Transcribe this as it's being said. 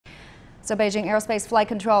So Beijing Aerospace Flight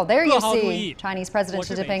Control. There you see Chinese President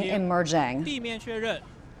Xi Jinping emerging.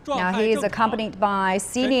 Now he is accompanied by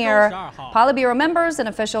senior Politburo members and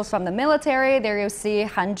officials from the military. There you see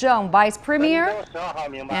Han Zheng, Vice Premier,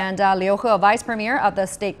 and Liu He, Vice Premier of the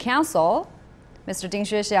State Council. Mr. Ding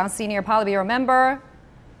Xuexiang, senior Politburo member,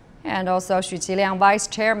 and also Xu Qiliang, Vice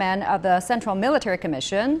Chairman of the Central Military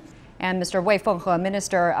Commission, and Mr. Wei Fenghe,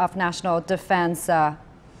 Minister of National Defense.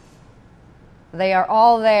 They are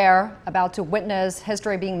all there about to witness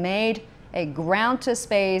history being made, a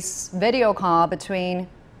ground-to-space video call between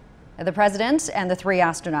the president and the three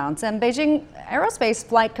astronauts. And Beijing Aerospace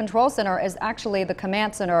Flight Control Center is actually the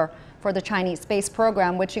command center for the Chinese space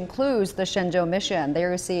program, which includes the Shenzhou mission.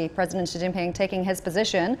 There you see President Xi Jinping taking his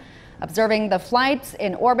position, observing the flights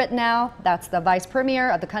in orbit now. That's the vice premier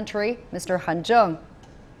of the country, Mr. Han Zheng.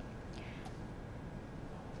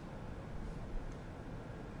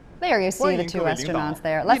 There you see the two astronauts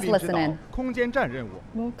there. Let's listen in.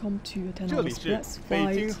 Welcome to Tianhe Express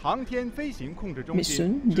Flight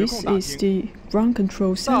mission. This is the ground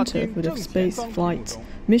control center for the space flight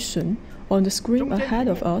mission. On the screen ahead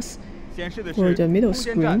of us, for the middle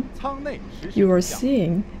screen, you are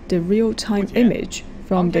seeing the real-time image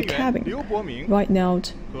from the cabin. Right now,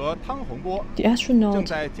 the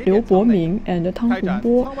astronaut Liu Boming and Tang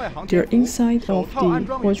Hongbo, they're inside of the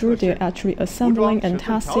module. They're actually assembling and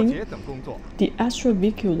testing the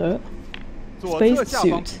astrovehicular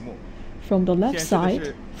spacesuit. From the left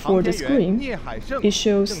side, for the screen, it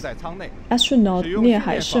shows astronaut Nie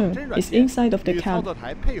Haisheng is inside of the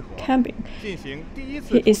cabin.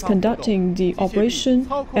 He is conducting the operation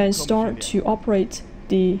and start to operate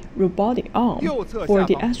the robotic arm for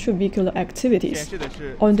the astrovehicular activities.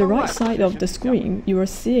 On the right side of the screen, you are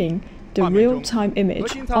seeing the real-time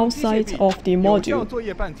image outside of the module.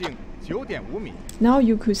 Now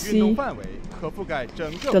you could see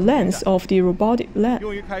the length of the robotic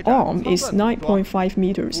arm is 9.5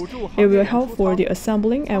 meters. It will help for the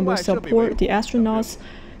assembling and will support the astronauts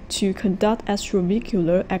to conduct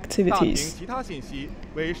astrovehicular activities.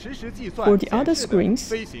 For the other screens,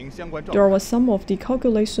 there are some of the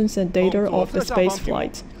calculations and data of the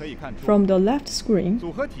spaceflight. From the left screen,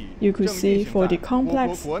 you could see for the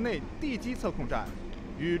complex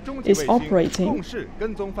is operating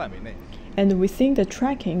and within the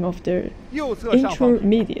tracking of the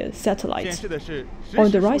intermediate satellite.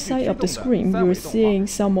 On the right side of the screen, you are seeing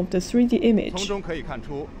some of the 3D image.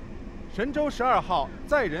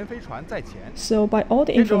 So by all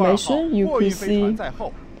the information, you could see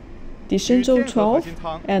the Shenzhou 12,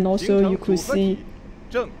 and also you could see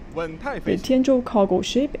the Tianzhou cargo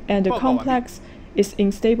ship, and the complex is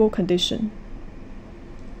in stable condition.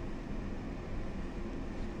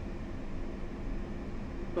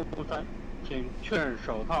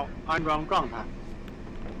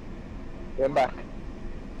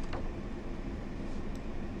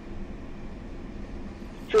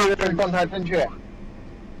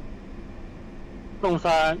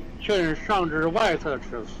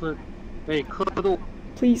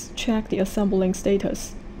 Please check the assembling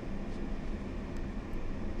status.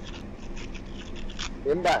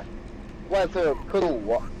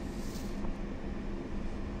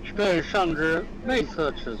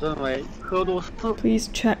 Please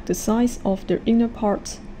check the size of the inner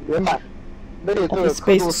part of the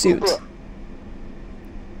spacesuit.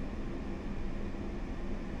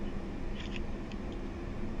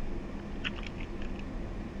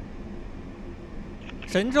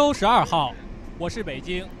 Shenzhou 12号，我是北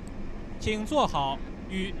京，请坐好，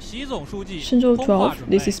与习总书记 Shenzhou 12,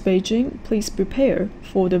 this is Beijing. Please prepare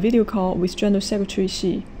for the video call with General Secretary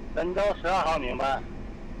Xi. 神舟12号明白，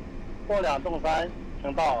过两动3，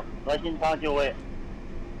请到核心舱就位。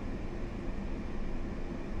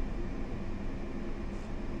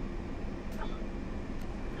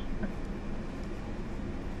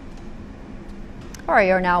 All right,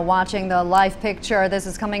 you're now watching the live picture. This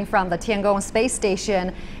is coming from the Tiangong space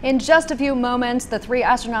station. In just a few moments, the three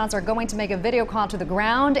astronauts are going to make a video call to the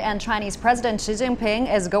ground, and Chinese President Xi Jinping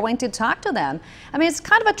is going to talk to them. I mean, it's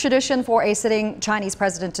kind of a tradition for a sitting Chinese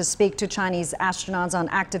president to speak to Chinese astronauts on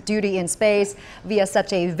active duty in space via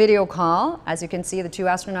such a video call. As you can see, the three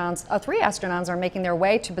astronauts are making their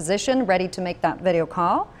way to position, ready to make that video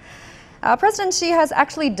call. President Xi has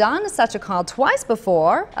actually done such a call twice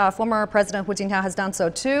before. Former President Hu Jintao has done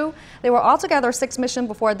so too. They were altogether 6 missions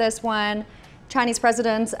before this one. Chinese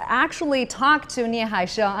presidents actually talked to Nie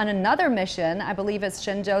Haisheng on another mission. I believe it's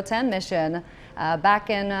Shenzhou 10 mission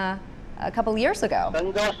back in a couple of years ago.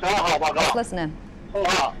 Let's listen in.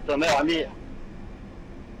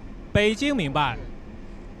 北京明白。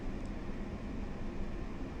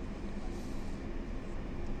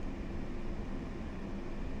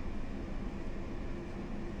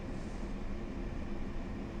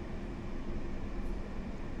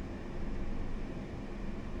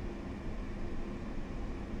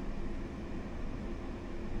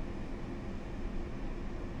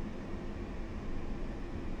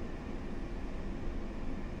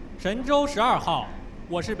神舟12号，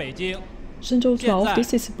我是北京。 Shenzhou 12,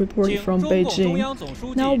 this is reported from Beijing.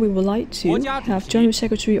 Now we would like to have General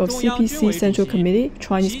Secretary of CPC Central Committee,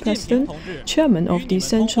 Chinese President, Chairman of the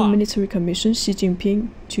Central Military Commission Xi Jinping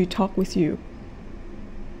to talk with you.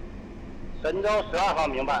 神舟12号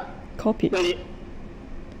明白。 Copy. 敬礼。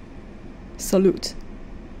 Salute.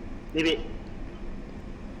 礼毕。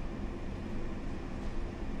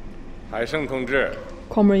海胜同志。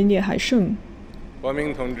 Comrade Nie Haisheng. 伯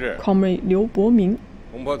明同志。 Comrade Liu Boming.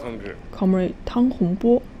 洪波同志。 Comrade Tang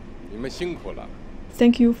Hongbo. 你们辛苦了。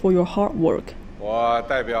 Thank you for your hard work. 我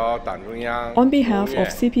代表党中央。 On behalf of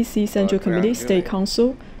CPC Central Committee, State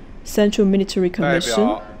Council, Central Military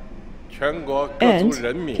Commission,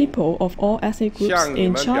 and people of all ethnic groups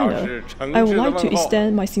in China, I would like to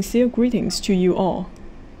extend my sincere greetings to you all.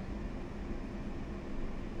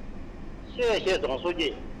 谢谢总书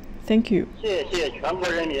记。 Thank you. 谢谢全国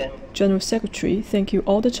人民。 General Secretary, thank you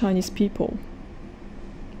all the Chinese people.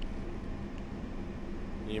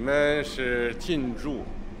 你们是进驻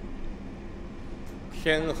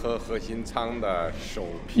天河核心舱的首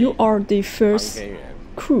批 You are the 航 first 天员，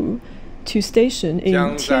 crew to station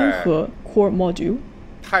in Tianhe core module.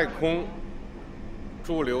 太空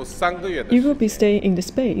驻留3个月的 You 时 will be 间。 staying in the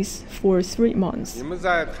space for 3 months. 你们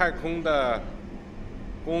在太空的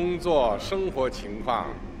工作生活情况，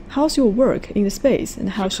 How's your work in the space and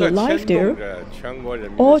时 how's 刻 your life 牵 there? 动着全国人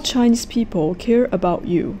民的 All 心。 Chinese people care about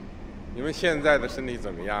you. 你们现在的身体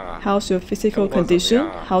怎么样啊？ How's your physical 生活怎么样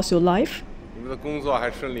啊？ condition? How's your life? 你们的工作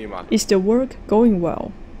还顺利吗？ Is the work going well?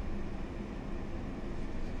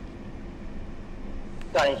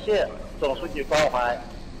 感谢总书记关怀。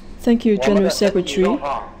 Thank you, 我们 General 的身体 Secretary. 状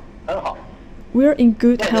况很好， We're in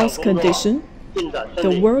good 现场 health 工作 condition. 进展 The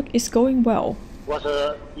顺利。 work is going well. 我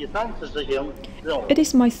是第3次执行任务， It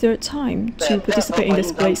is my 3rd time to participate in the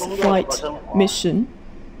space flight mission.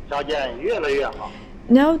 条件越来越好。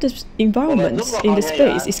 Now the environment in the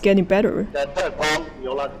space is getting better. 在太空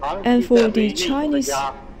有了长 And 期 for 的 the 美丽国 Chinese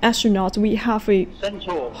家， astronauts, we have a 身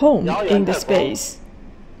处 home 遥 in 远 the 太空， space.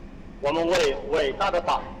 我们为伟大的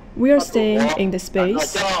党 We are staying in the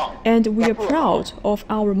space, and we are proud of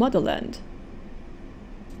our motherland.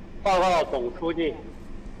 报告总书记，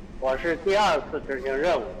我是第2次执行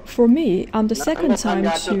任务， For me, I'm the 2nd time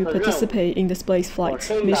to participate in the space 我 flight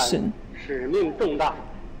深感 mission. 使命重大。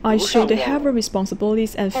 I 不上 should 我 have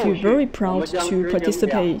responsibilities and 后 feel 续 very 我 proud 们将 to 执行2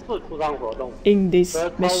 participate 次出舱活动， in this 和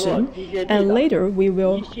操作 mission, 机械臂 and 的 later we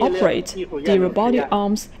will 一系列 operate 技术 the 验证实 robotic 验。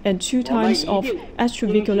 arms and 2 times of 我们一定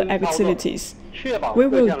extravehicular 精心操作， activities. 确保 We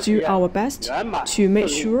各 will 项实 do 验 our best 圆满 to make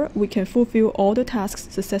顺利。 sure we can fulfill all the tasks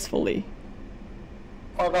successfully.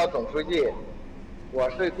 报告总书记，我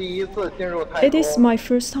是第1次进入太 It 空， is my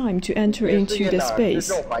first time to enter 也 into 适应 the 了施 space.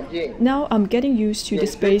 政环境， Now I'm getting used to the 饮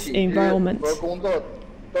食 space 体质 environment. 和工作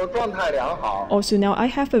都状态良好。 Also now I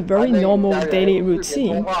have a very normal daily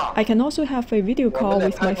routine. I can also have a video 我 call 们的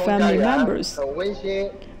with 太 my 空家 family 园 members. 很温馨，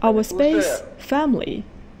 Our 很舒 space 适。 family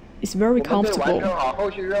is very 我们对完 comfortable. 成好后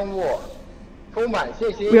续任务充满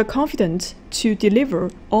信心。 We are confident to deliver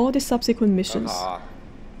all the subsequent 很 missions. 好啊，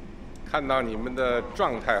看到你们的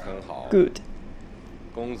状态很好， Good.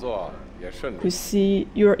 工作也顺 To 利， see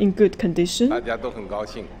you're in good 大 condition. 家都很高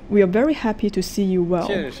兴。 We are very happy to see you well.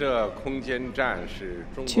 建设空间站是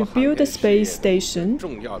中 To 国航 build a 天事业 space 的一个 station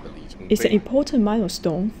重要的里程 It's an 碑。 important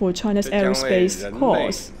milestone for China's 这将为 aerospace 人类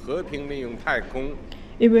cause. 和平利用太空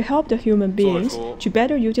It will help the human beings 做出 to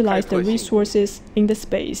better utilize the 开拓性 resources in the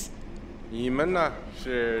space. 你们呢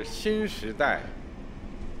是新时代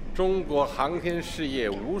中国航天事业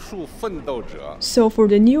无数奋斗者、 So for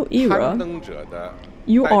the new 攀 era, 登者的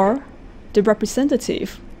you 代表 are the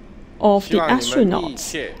representative of the 希望你们 astronauts 密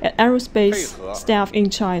切 and aerospace 配合 staff in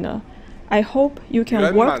China. I hope you 圆 can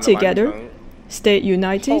满 work 地完 together, 成 stay 后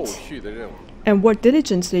united, 续的任务。 and work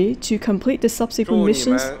diligently to complete the subsequent 祝你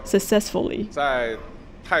missions 们 successfully. 在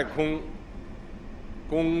太空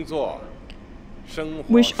工作、生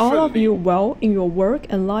活 Wish all 顺 of you 利。 well in your work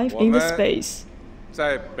and life in the 我们 space.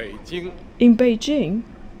 在北京 In Beijing,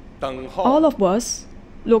 等 all 候 of us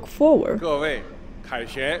look forward 各位凯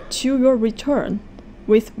旋。 to your return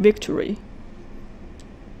with victory.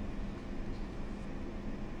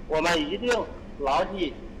 我们一定牢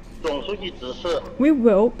记总书记指示， We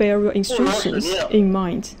will bear your instructions in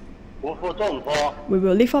mind. 不负重托， We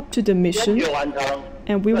will live up to the 坚 mission, 决完成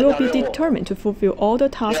and we 各 will 项 be 任务。 determined to fulfill all the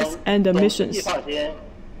tasks and the 总书记 missions. 放心，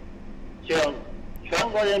请全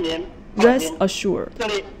国人民放 Rest 心。 assured. 这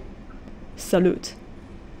里， Salute.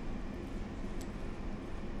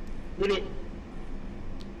 这里。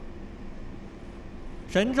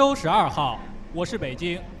神舟12号，我是北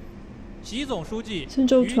京，习总书记与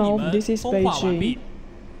Shenzhou 你 12, 们 this is 通话完 Beijing. 毕。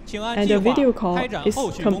And the video call is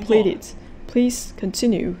completed. Please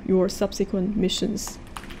continue your subsequent missions.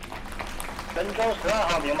 神舟12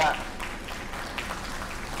号明白。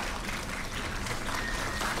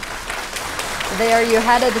 There you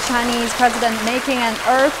had it, the Chinese president making an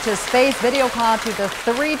Earth-to-space video call to the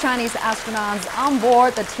 3 Chinese astronauts on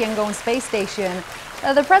board the Tianhe space station.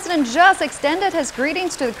 The president just extended his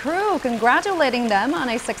greetings to the crew, congratulating them on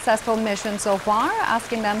a successful mission so far,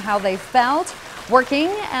 asking them how they felt working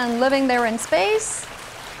and living there in space.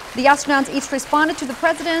 The astronauts each responded to the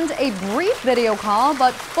president, a brief video call,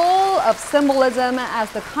 but full of symbolism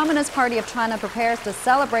as the Communist Party of China prepares to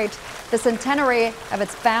celebrate the centenary of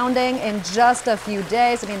its founding in just a few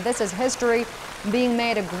days. I mean, this is history being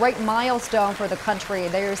made, a great milestone for the country.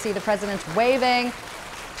 There you see the president waving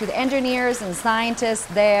to the engineers and scientists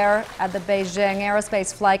there at the Beijing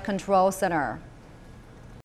Aerospace Flight Control Center.